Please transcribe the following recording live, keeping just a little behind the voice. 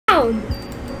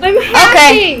round. I'm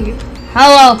hacking. Okay.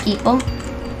 Hello, people.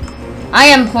 I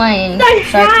am playing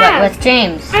Sharkbite with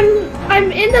James.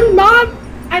 I'm in the lobby.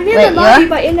 I'm in the lobby,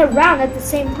 but in the round at the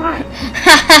same time.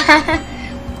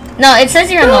 No, it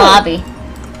says you're in the lobby.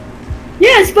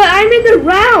 Yes, but I'm in the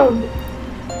round.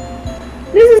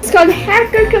 This is called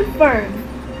Hacker Confirmed.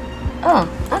 Oh,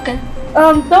 okay.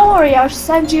 Don't worry, I'll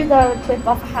send you the clip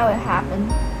of how it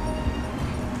happened.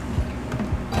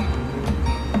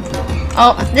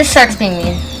 Oh, this shark's being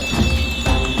mean.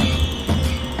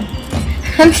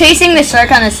 I'm chasing the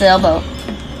shark on a sailboat.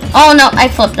 Oh no, I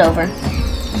flipped over.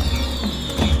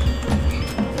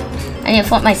 I need to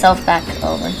flip myself back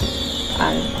over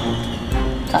on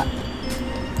top.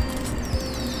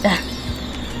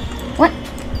 What?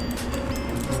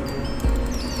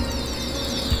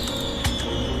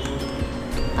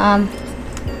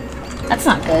 That's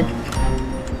not good.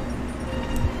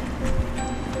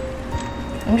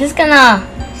 I'm just gonna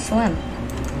swim.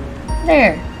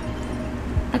 There.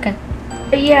 Okay.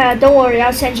 Yeah, don't worry,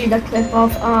 I'll send you the clip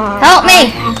of help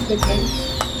me!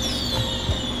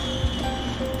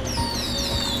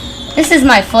 This is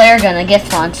my flare gun, a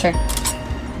gift launcher.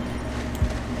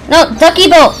 No, ducky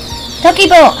boat! Ducky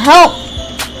boat, help!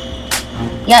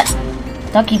 Yeah,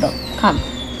 ducky boat, come.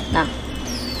 Now.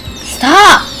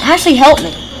 Stop! Actually help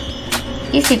me.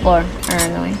 These people are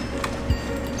annoying.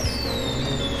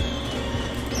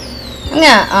 I'm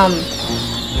gonna,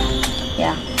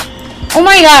 yeah. Oh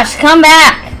my gosh, come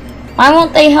back! Why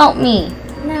won't they help me?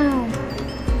 No.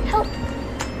 Help.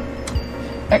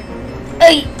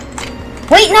 Hey.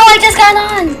 Wait, no, I just got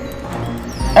on!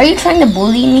 Are you trying to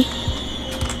bully me?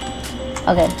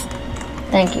 Okay.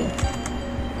 Thank you.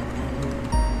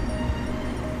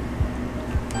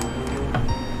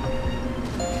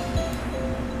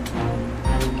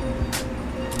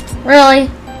 Really?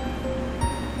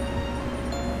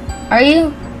 Are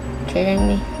you kidding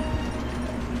me?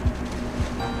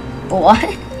 What?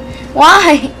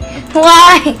 Why?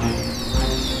 Why?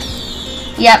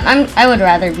 Yep, I would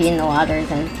rather be in the water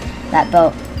than that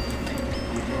boat.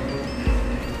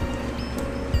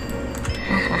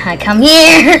 Come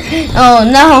here! Oh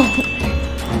no!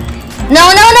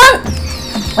 No, no, no!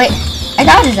 Wait, I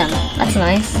dodged them. That's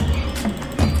nice.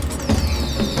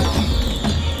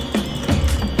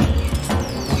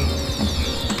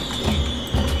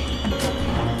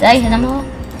 Did I hit them all?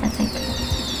 I think.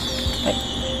 Wait.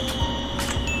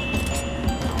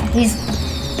 Please.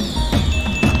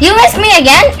 You missed me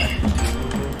again?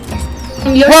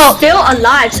 You're still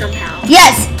alive somehow.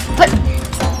 Yes, but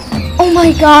oh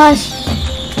my gosh.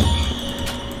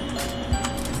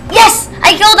 Yes,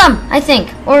 I killed him, I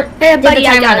think. Or hey, did buddy, the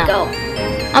timer I gotta go?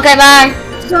 go. Okay, bye.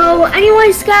 So,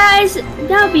 anyways, guys,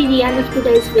 that'll be the end of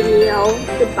today's video.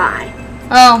 Goodbye.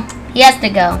 Oh, he has to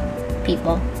go,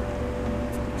 people.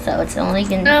 So it's only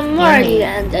gonna. I'm already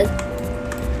ended.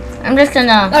 I'm just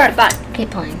gonna. All right, bye.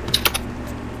 Keep playing.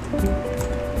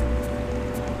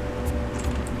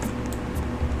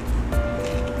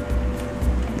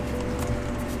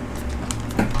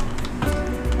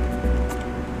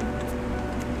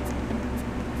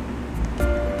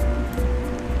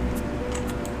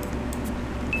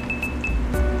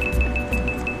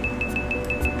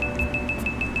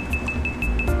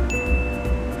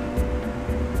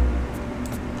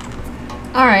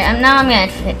 Alright, now I'm gonna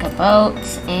pick a boat,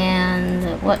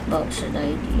 and what boat should I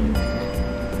use?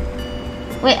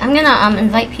 Wait, I'm gonna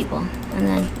invite people, and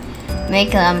then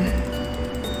make them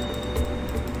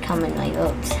come in my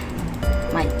boat.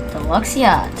 My deluxe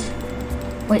yacht.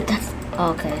 Wait, that's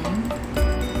okay.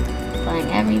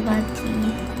 Flying everybody.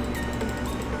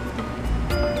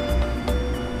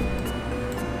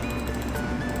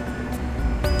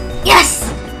 Yes!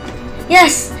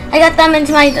 Yes! I got them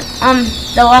into my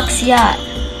deluxe yacht.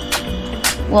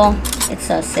 Well, it's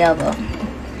a sailboat.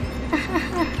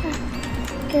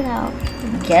 Get out.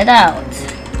 Get out.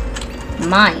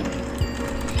 Mine.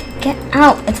 Get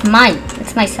out. It's mine.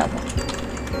 It's my sailboat.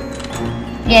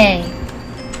 Yay.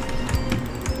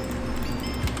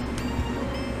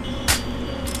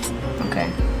 Okay.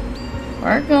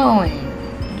 We're going.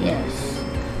 Yes.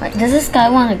 Wait, does this guy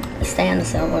want to stay on the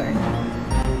sailboat or not?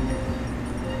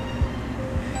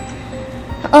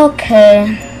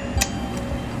 Okay.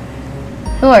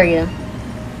 Who are you?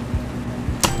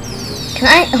 Can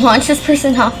I launch this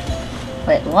person off?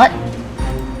 Wait, what?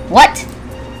 What?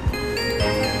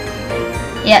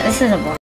 Yeah, this is a board.